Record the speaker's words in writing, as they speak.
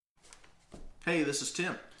Hey, this is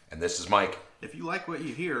Tim. And this is Mike. If you like what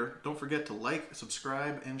you hear, don't forget to like,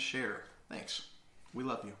 subscribe, and share. Thanks. We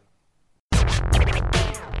love you.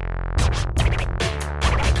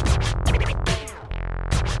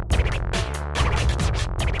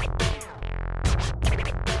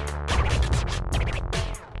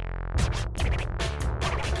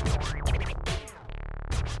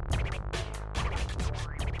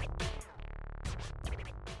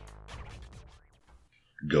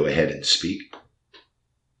 Go ahead and speak.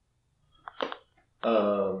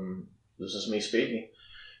 This is me speaking.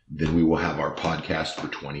 Then we will have our podcast for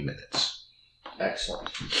 20 minutes.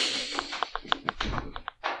 Excellent.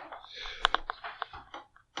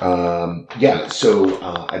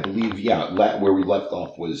 I believe, where we left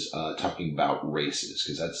off was talking about races,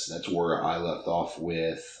 because that's where I left off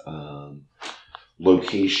with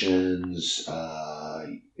locations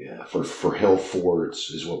for hill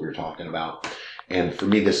forts is what we were talking about. And for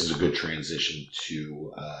me, this is a good transition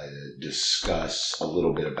to discuss a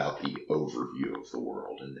little bit about the overview of the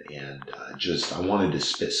world. And I wanted to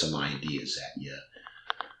spit some ideas at you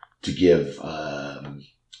to give a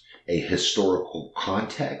historical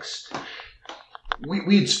context.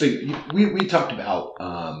 We talked about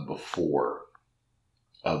before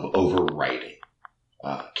of overwriting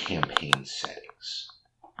campaign settings.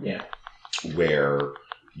 Yeah. Where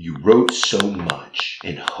you wrote so much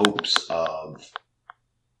in hopes of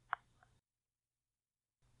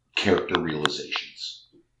character realizations.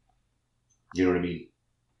 You know what I mean?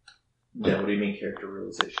 Yeah, what do you mean character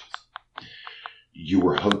realizations? You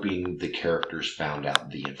were hoping the characters found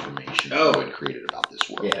out the information you had created about this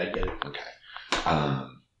world. Yeah, I get it. Okay.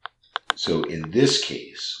 So in this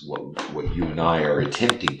case, what you and I are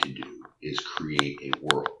attempting to do is create a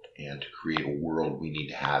world. And to create a world, we need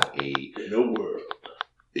to have in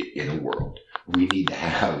a world, we need to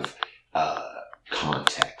have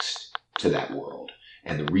context to that world.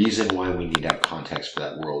 And the reason why we need to have context for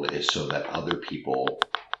that world is so that other people,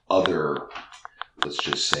 let's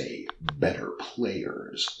just say, better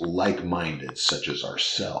players, like-minded, such as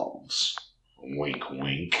ourselves, wink,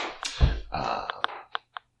 wink. That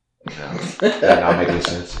not make any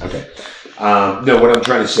sense? Okay. No, what I'm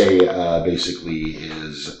trying to say basically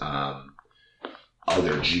is other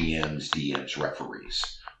GMs, DMs,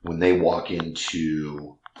 referees, when they walk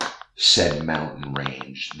into said mountain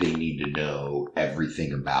range, they need to know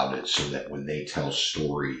everything about it so that when they tell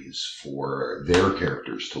stories for their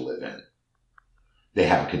characters to live in, they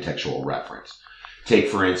have a contextual reference. Take,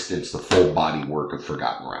 for instance, the full body work of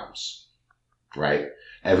Forgotten Realms, right?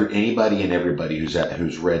 Anybody and everybody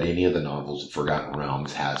who's read any of the novels of Forgotten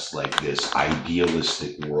Realms has like this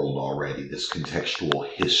idealistic world already, this contextual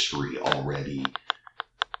history already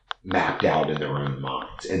mapped out in their own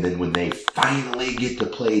minds. And then when they finally get to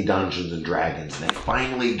play Dungeons and Dragons and they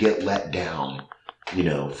finally get let down,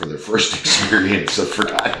 for their first experience of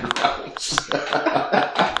Forgotten Realms.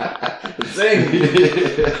 Zing!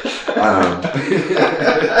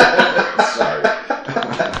 Sorry.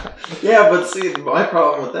 Yeah, but see, my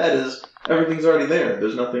problem with that is everything's already there.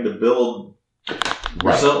 There's nothing to build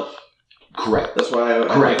yourself. Correct. That's why I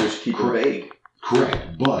think we should keep it vague.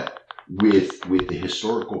 Correct. But with the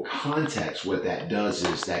historical context, what that does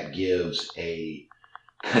is that gives a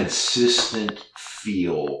consistent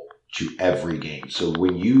feel to every game. So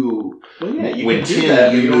when you can do Tim,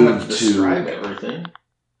 that, you don't have move to describe everything.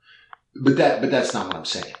 But that's not what I'm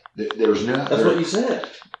saying. There's no. That's what you said.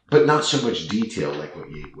 But not so much detail like what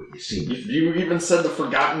you see. You even said the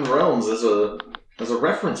Forgotten Realms as a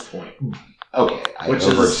reference point. Okay, I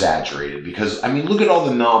over-exaggerated because look at all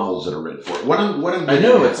the novels that are written for it. What I'm I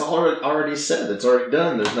know it's already said. It's already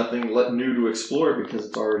done. There's nothing new to explore because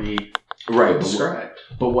it's already described.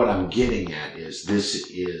 But what I'm getting at is this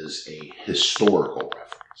is a historical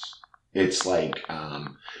reference. It's like,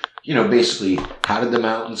 basically, how did the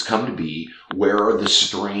mountains come to be? Where are the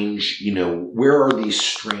strange, where are these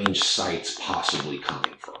strange sites possibly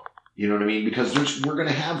coming from? You know what I mean? Because we're going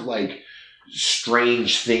to have like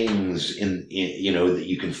strange things in that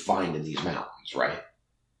you can find in these mountains, right?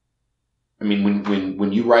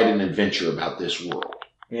 When you write an adventure about this world,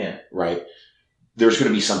 yeah, right? There's going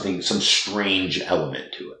to be some strange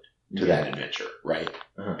element to that adventure, right?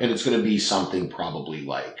 Uh-huh. And it's going to be something probably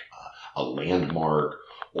like a landmark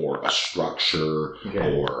or a structure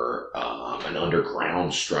or an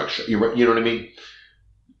underground structure. You know what I mean?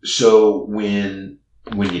 So when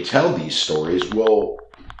you tell these stories,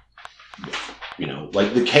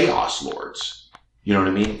 like the Chaos Lords, you know what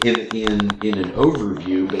I mean? In an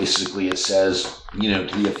overview, basically it says, to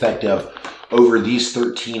the effect of, over these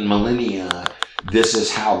 13 millennia, this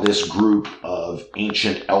is how this group of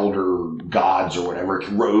ancient elder gods or whatever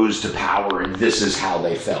rose to power, and this is how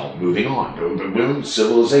they fell. Moving on. Boom, boom, boom.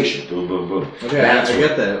 Civilization. Boom, boom, boom. Okay, I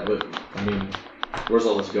get that, but, I mean, where's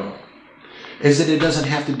all this going? Is that it doesn't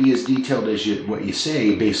have to be as detailed as what you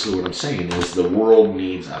say. Basically what I'm saying is the world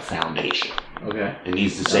needs a foundation. Okay. It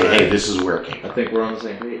needs to say, hey, this is where it came from. I think we're on the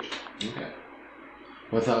same page. Okay.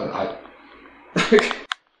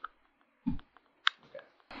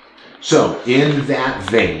 So, in that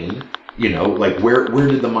vein, like where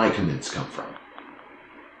did the Myconids come from?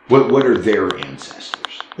 What are their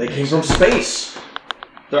ancestors? They came from space.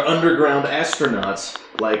 They're underground astronauts,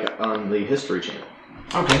 like on the History Channel.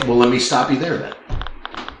 Okay, well, let me stop you there then.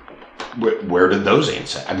 Where did those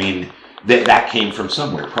ancestors? I mean, that came from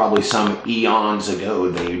somewhere. Probably some eons ago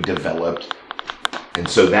they developed. And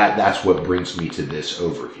so that's what brings me to this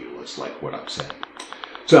overview. It's like what I'm saying.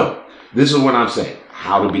 So, this is what I'm saying.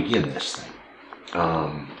 How to begin this thing.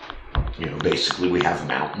 Basically we have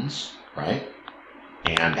mountains, right?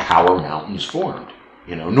 And how are mountains formed?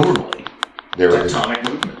 Normally. Tectonic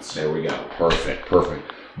movements. There we go. Perfect.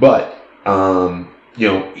 But,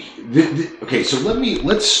 okay, so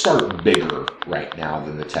let's start bigger right now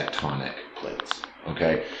than the tectonic plates,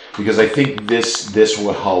 okay? Because I think this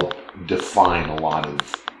will help define a lot of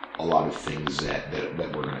things that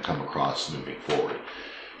we're going to come across moving forward.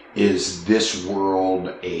 Is this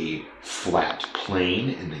world a flat plane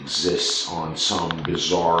and exists on some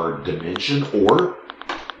bizarre dimension, or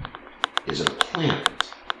is it a planet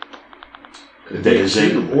that is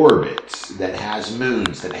in orbit, that has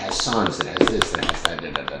moons, that has suns, that has this, that has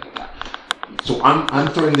that, So I'm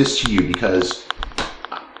throwing this to you because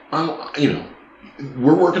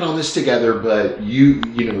we're working on this together, but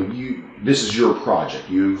this is your project.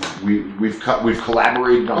 We've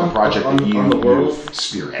collaborated on a project that you've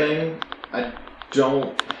spearheaded.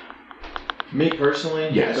 Me personally,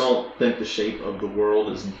 yes. I don't think the shape of the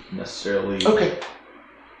world is necessarily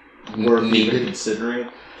worth even considering,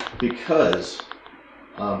 because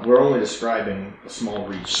we're only describing a small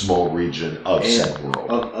region of said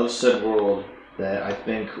world. Of said world that I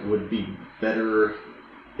think would be better.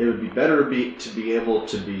 It would be better to be able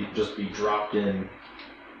to be dropped in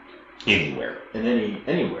anywhere, in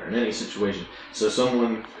any situation. So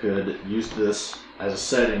someone could use this as a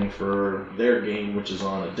setting for their game, which is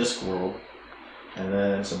on a disc world, and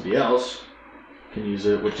then somebody else can use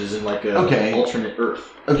it, which is in like a alternate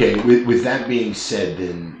Earth. Okay. With that being said,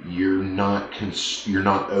 then you're not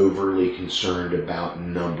overly concerned about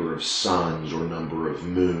number of suns or number of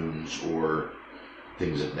moons or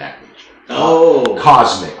things of that nature. Oh,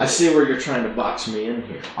 cosmic. I see where you're trying to box me in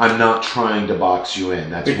here. I'm not trying to box you in.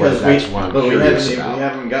 That's what I'm curious about. We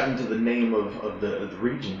haven't gotten to the name of the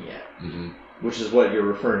region yet, which is what you're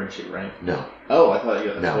referring to, right? No. Oh, I thought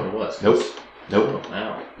that's what it was. Nope. Oh,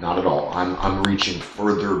 wow. Not at all. I'm reaching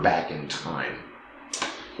further back in time.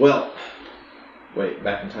 Well, wait,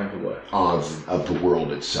 back in time for what? Of the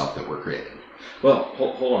world itself that we're creating. Well,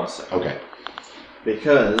 hold on a second. Okay.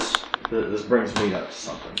 Because this brings me up to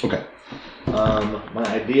something. Okay. My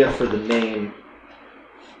idea for the name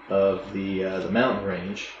of the mountain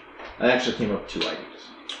range, I actually came up with 2 ideas.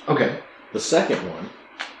 Okay. The second one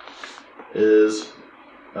is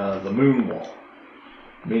the moon wall,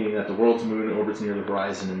 meaning that the world's moon orbits near the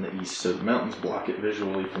horizon in the east, so the mountains block it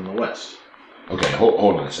visually from the west. Okay,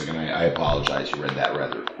 hold on a second. I apologize. You read that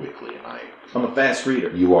rather quickly, and I'm a fast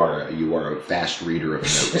reader. You are a fast reader of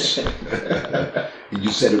notes.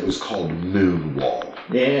 You said it was called Moon Wall.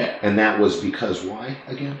 Yeah. And that was because why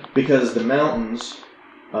again? Because the mountains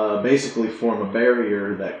basically form a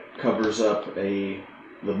barrier that covers up the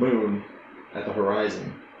moon at the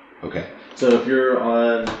horizon. Okay. So if you're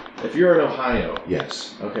in Ohio,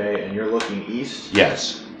 yes. Okay, and you're looking east,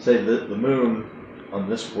 yes. Say the moon on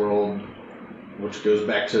this world, which goes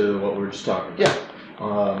back to what we were just talking about.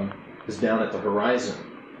 Yeah. Is down at the horizon.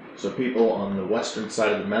 So people on the western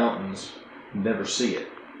side of the mountains never see it.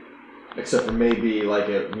 Except for maybe like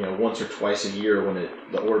once or twice a year when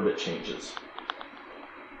the orbit changes.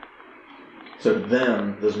 So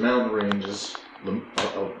then those mountain ranges, a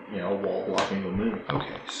wall blocking the moon.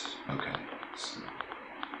 Okay.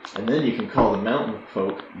 And then you can call the mountain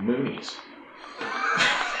folk Moonies.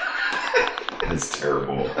 That's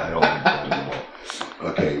terrible. I don't like that at all.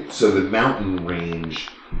 Okay, so the mountain range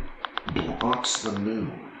blocks the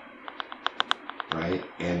moon, right?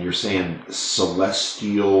 And you're saying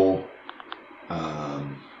celestial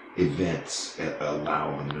events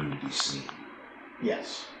allow the moon to be seen.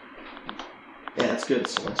 Yes. Yeah, that's good.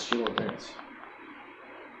 Celestial events.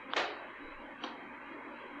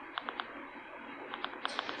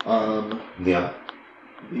 Yeah.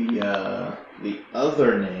 The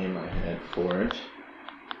other name I had for it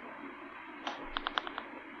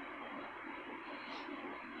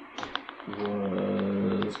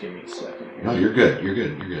was... Give me a second here. No, you're good. You're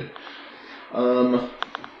good. You're good.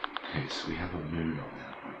 Okay, so we have a moon on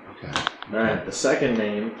that one. Okay. Alright, the second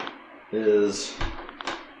name is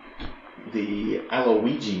the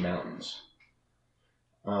Alaouiji Mountains.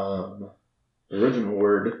 The original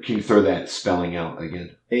word... Can you throw that spelling out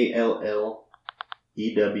again? Alleweigi.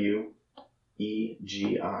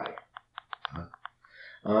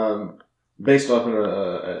 Based off of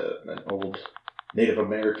an old Native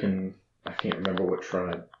American, I can't remember what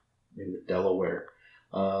tribe, maybe the Delaware.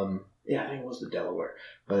 Yeah, I think it was the Delaware.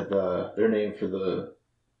 But their name for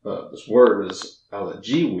this word is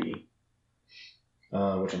Alajiwi,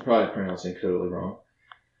 which I'm probably pronouncing totally wrong,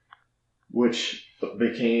 which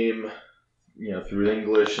became, through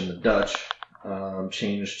English and the Dutch,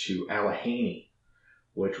 changed to Allegheny,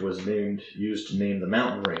 which was used to name the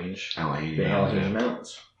mountain range, the Allegheny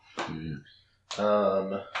Mountains. Mm.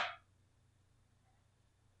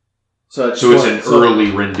 So it's an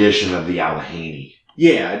early rendition of the Allegheny.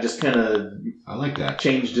 Yeah, I just kind of I like that.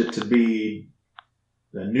 Changed it to be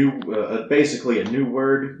a new, basically a new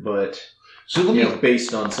word, but so let me,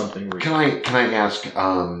 based on something real. Can I ask?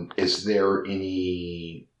 Is there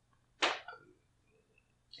any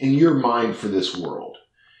in your mind for this world?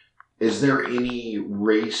 Is there any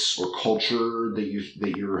race or culture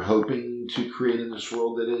that you're hoping to create in this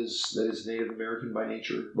world that is Native American by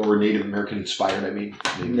nature, or Native American inspired? I mean,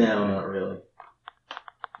 no, not really.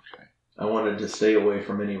 Okay. I wanted to stay away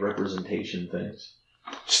from any representation things.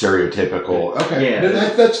 Stereotypical. Okay, yeah, no,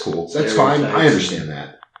 that's cool. That's fine. I understand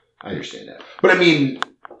that. But I mean,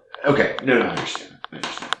 okay, no, I understand that.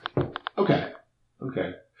 Okay.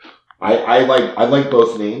 I like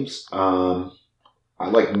both names. I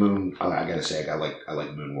like Moon. I gotta say, I like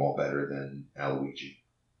Moonwall better than Alaouiji,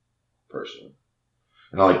 personally.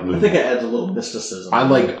 And I think it adds a little mysticism. I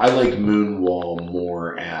like Moonwall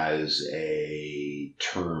more as a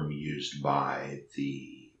term used by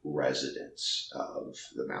the residents of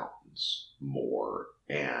the mountains more,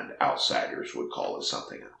 and outsiders would call it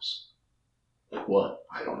something else. Like what?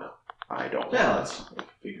 I don't know. Yeah, let's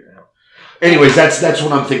figure it out. Anyways, that's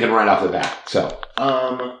what I'm thinking right off the bat. So,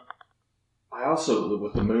 I also live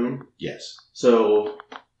with the moon. Yes. So,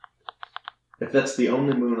 if that's the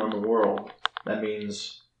only moon on the world, that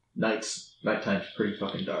means nighttime's pretty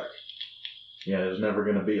fucking dark. Yeah, there's never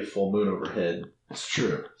going to be a full moon overhead. That's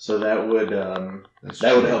true. So that would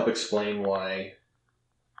would help explain why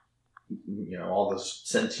all the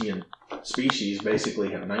sentient species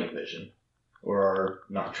basically have night vision or are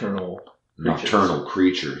nocturnal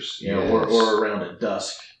creatures. Yes. Or around at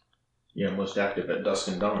dusk. Most active at dusk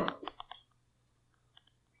and dawn.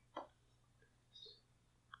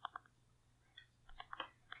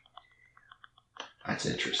 That's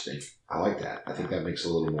interesting. I like that. I think that makes a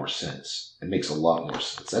little more sense. It makes a lot more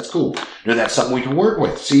sense. That's cool. That's something we can work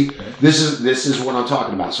with. See, this is what I'm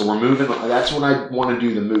talking about. So we're moving. That's what I want to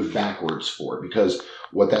do the move backwards for, because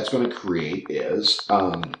what that's going to create is,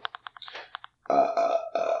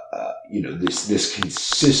 this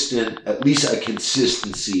consistent, at least a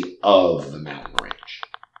consistency of the mountain range.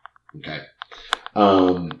 Okay.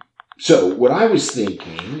 So what I was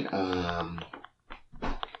thinking,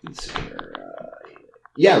 let's see here.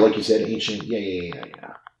 Yeah, like you said, ancient. Yeah.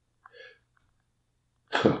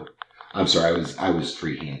 I'm sorry, I was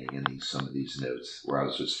freehanding in some of these notes where I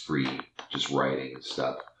was just writing and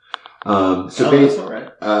stuff. That's all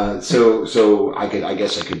right. So I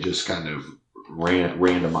guess I could just kind of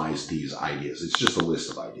randomize these ideas. It's just a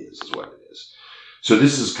list of ideas, is what it is. So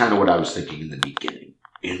this is kind of what I was thinking in the beginning.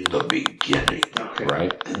 Okay.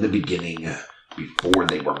 Right? In the beginning, before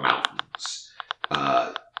they were mountains.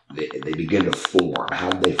 They begin to form. How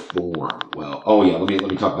did they form? Well, let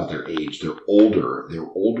me talk about their age. They're older.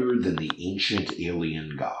 They're older than the ancient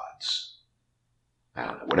alien gods. I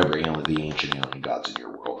don't know, whatever the ancient alien gods in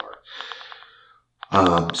your world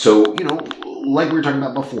are. So, like we were talking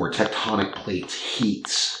about before, tectonic plates,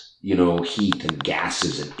 heat and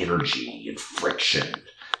gases and energy and friction,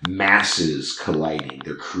 masses colliding.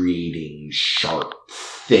 They're creating sharp,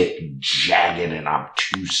 thick, jagged, and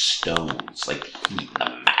obtuse stones, like heat and the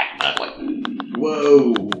magma. Like,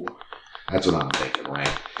 whoa! That's what I'm thinking,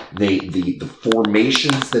 right? The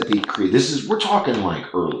formations that they create. We're talking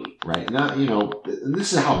like early, right? Now,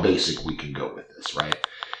 this is how basic we can go with this, right?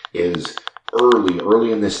 Is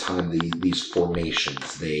early in this time, these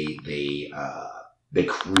formations, they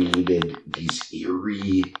created these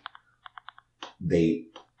eerie. They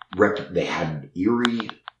had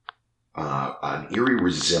an eerie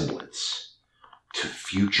resemblance to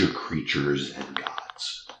future creatures and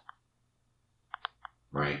gods.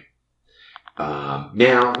 Right? Now,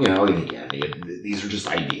 and again, these are just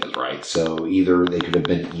ideas, right? So either they could have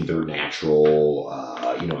been either natural,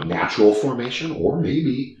 a natural formation, or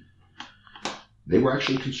maybe they were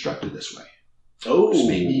actually constructed this way. Oh, so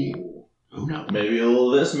maybe, who knows? Maybe a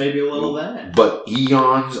little this, maybe a little that. But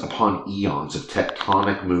eons upon eons of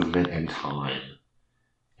tectonic movement and time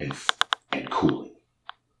and cooling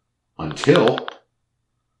until I'm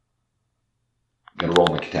gonna roll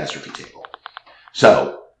my catastrophe table.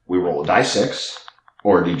 So we roll a die 6,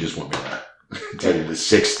 or do you just want me to tell you the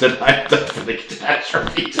 6 that I've done for the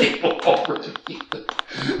catastrophe table already?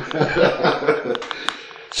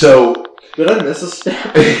 So. Did I miss a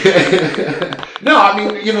step? No, I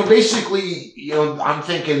mean, basically, I'm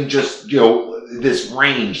thinking just, this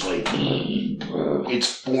range, like, it's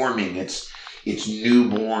forming, it's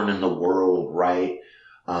newborn in the world, right?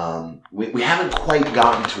 We haven't quite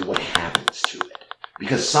gotten to what happens to it,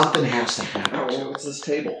 because something has to happen to it. What's this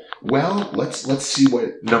table? Well, let's see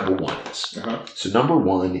what number 1 is. Uh-huh. So number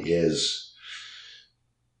 1 is,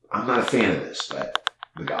 I'm not a fan of this, but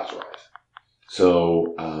the gods rise.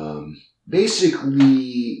 So,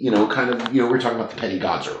 basically, we were talking about the petty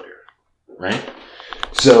gods earlier, right?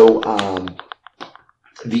 So,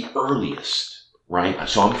 the earliest, right?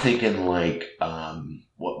 So I'm thinking like,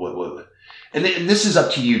 what? And this is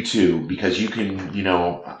up to you too, because you can,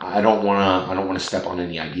 I don't want to step on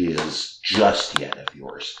any ideas just yet of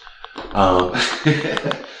yours. But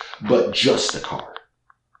Justicar.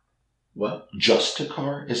 What?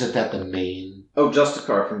 Justicar? Isn't that the main? Oh,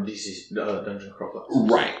 Justicar from DC's Dungeon Crawl.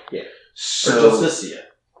 Right. Yeah. So, or Justicia.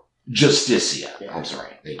 Justicia. Yeah. I'm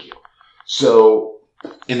sorry. Thank you. So,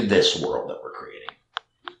 in this world that we're creating,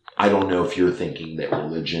 I don't know if you're thinking that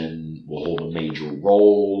religion will hold a major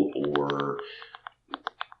role, or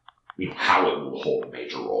how it will hold a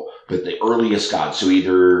major role. But the earliest gods, so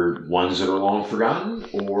either ones that are long forgotten,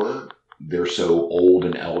 or they're so old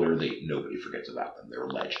and elder that nobody forgets about them. They're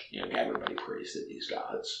a legend. Everybody prays to these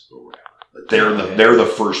gods or whatever. But they're the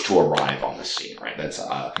first to arrive on the scene, right? That's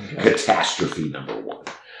catastrophe number 1.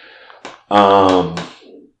 Oh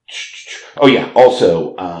yeah.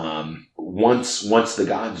 Also, once the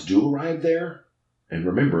gods do arrive there, and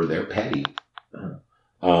remember they're petty,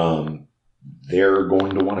 they're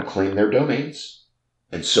going to want to claim their domains,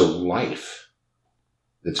 and so life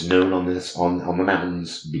that's known on the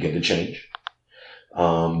mountains begin to change.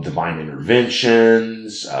 Divine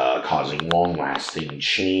interventions, causing long-lasting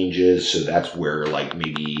changes. So that's where, like,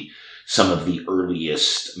 maybe some of the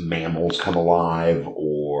earliest mammals come alive,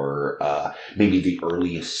 or maybe the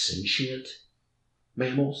earliest sentient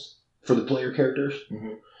mammals for the player characters.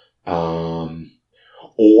 Mm-hmm.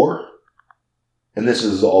 Or, and this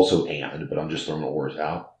is also but I'm just throwing the ors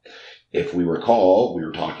out. If we recall, we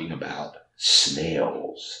were talking about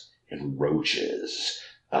snails and roaches.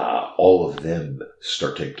 All of them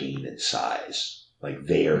start to gain in size. Like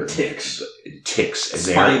they're ticks and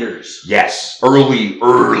spiders. Yes, early.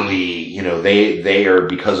 They are,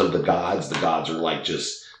 because of the gods are like,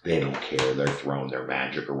 just, they don't care. They're throwing their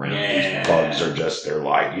magic around. Yeah. These bugs are just, they're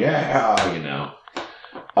like,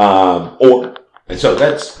 and so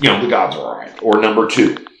that's, the gods are alright. Or number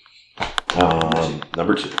 2.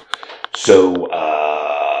 Number 2. So,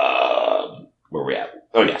 where are we at?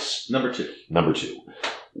 Oh, yes. Number 2.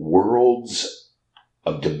 Worlds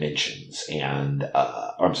of dimensions and,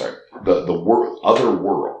 I'm sorry, other worlds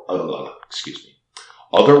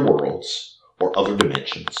or other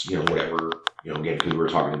dimensions, whatever, again, because we were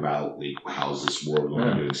talking about, like, how's this world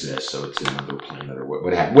going to exist? So it's another planet or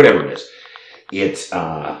whatever it is.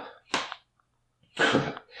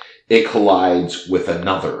 It collides with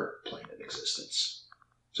another plane of existence.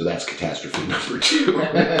 So that's catastrophe number 2.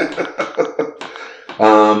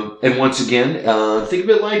 And once again, think of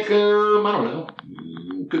it like, I don't know,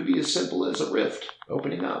 could be as simple as a rift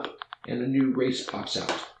opening up and a new race pops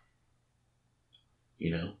out.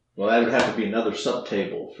 Well, that would have to be another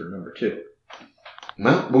sub-table for number 2.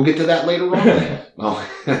 Well, we'll get to that later on. Well,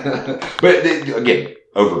 but again,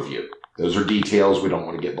 overview. Those are details we don't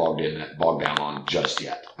want to get bogged down on just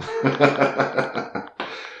yet.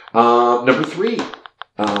 Number 3.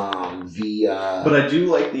 But I do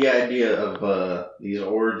like the idea of these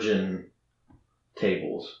origin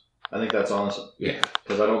tables. I think that's awesome. Yeah.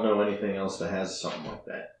 Because I don't know anything else that has something like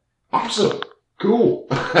that. Awesome. Cool.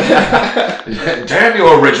 Damn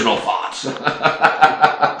your original thoughts.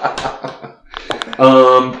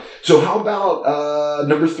 So how about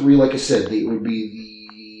number 3? Like I said, it would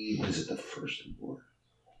be the first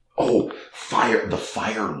Oh, the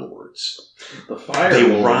Fire Lords. The Fire They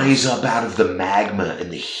Lords. rise up out of the magma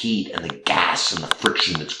and the heat and the gas and the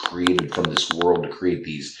friction that's created from this world to create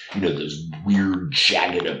these, those weird,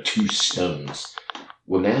 jagged, obtuse stones.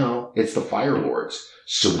 Well, now it's the Fire Lords.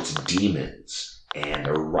 So it's demons. And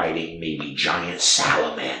they're riding maybe giant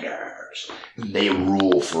salamanders. And they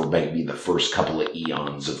rule for maybe the first couple of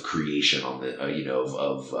eons of creation on the,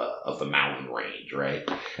 of the mountain range, right?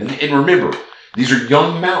 And remember, these are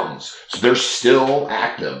young mountains, so they're still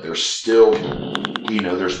active. There's still,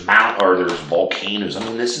 there's volcanoes. I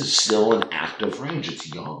mean, this is still an active range.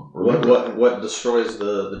 It's young. What destroys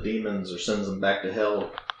the demons or sends them back to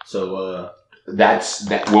hell? So that's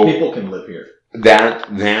that. Well, people can live here. That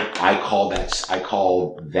I call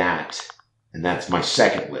that, and that's my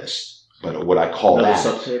second list. But what I call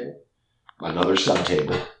another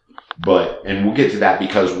subtable. But, and we'll get to that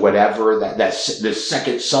because whatever this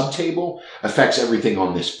second subtable affects everything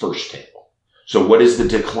on this first table. So what is the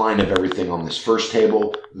decline of everything on this first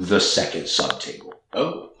table? The second subtable.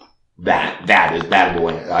 Oh. That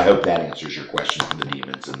will, I hope that answers your question for the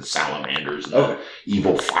demons and the salamanders and the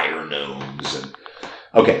evil fire gnomes. And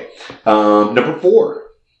okay. Number 4.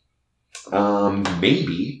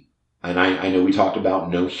 Maybe, and I know we talked about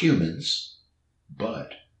no humans,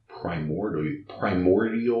 but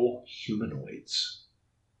primordial humanoids,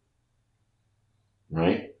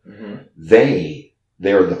 right? Mm-hmm. They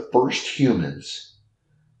are the first humans,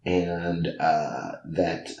 and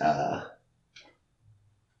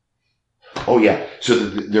so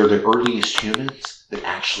they're the earliest humans that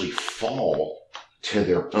actually fall to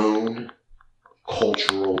their own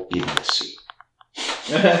cultural idiocy.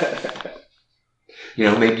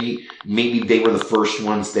 Maybe they were the first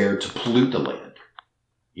ones there to pollute the land.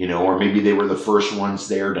 Or maybe they were the first ones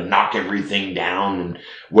there to knock everything down, and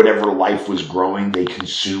whatever life was growing, they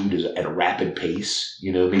consumed at a rapid pace.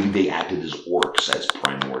 Maybe they acted as orcs, as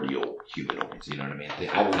primordial humanoids. You know what I mean?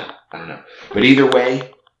 I don't know. But either way,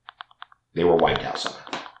 they were wiped out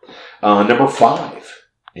somehow. Number 5,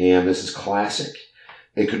 and this is classic.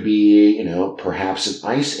 It could be, perhaps an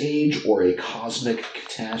ice age or a cosmic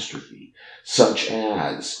catastrophe, such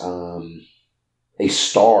as a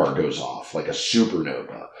star goes off, like a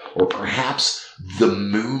supernova, or perhaps the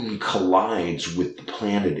moon collides with the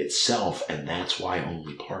planet itself, and that's why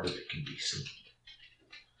only part of it can be seen.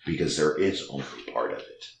 Because there is only part of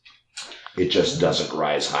it. It just doesn't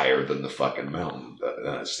rise higher than the fucking mountain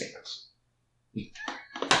stands.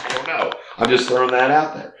 I don't know. I'm just throwing that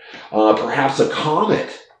out there. Perhaps a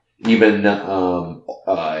comet even, a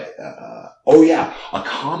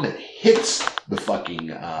comet hits the fucking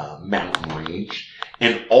mountain range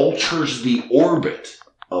and alters the orbit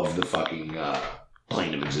of the fucking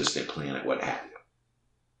plane of existent planet, what have you.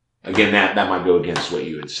 Again, that might go against what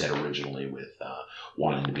you had said originally with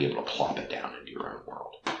wanting to be able to plop it down into your own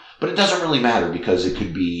world. But it doesn't really matter because it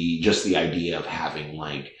could be just the idea of having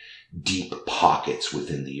like deep pockets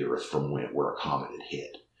within the earth from where a comet had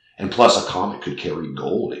hit. And plus, a comet could carry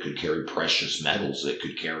gold. It could carry precious metals. It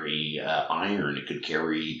could carry iron. It could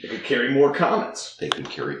carry more comets. They could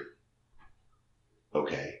carry.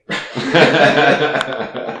 Okay.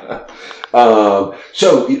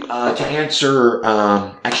 So to answer,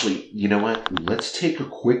 actually, you know what? Let's take a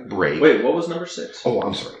quick break. Wait, what was number 6? Oh,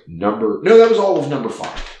 I'm sorry. No, that was all of number 5.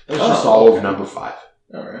 That was just all of number 5.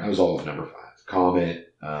 All right. That was all of number 5.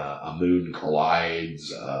 Comet, a moon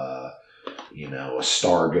collides, a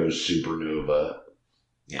star goes supernova.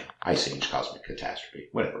 Yeah, ice age, cosmic catastrophe,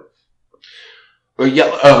 whatever.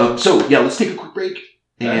 Let's take a quick break,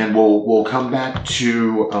 and we'll come back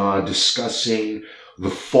to discussing the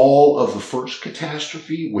fall of the first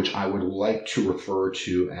catastrophe, which I would like to refer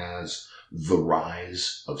to as the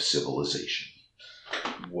rise of civilization.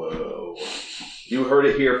 Whoa. You heard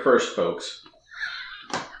it here first, folks.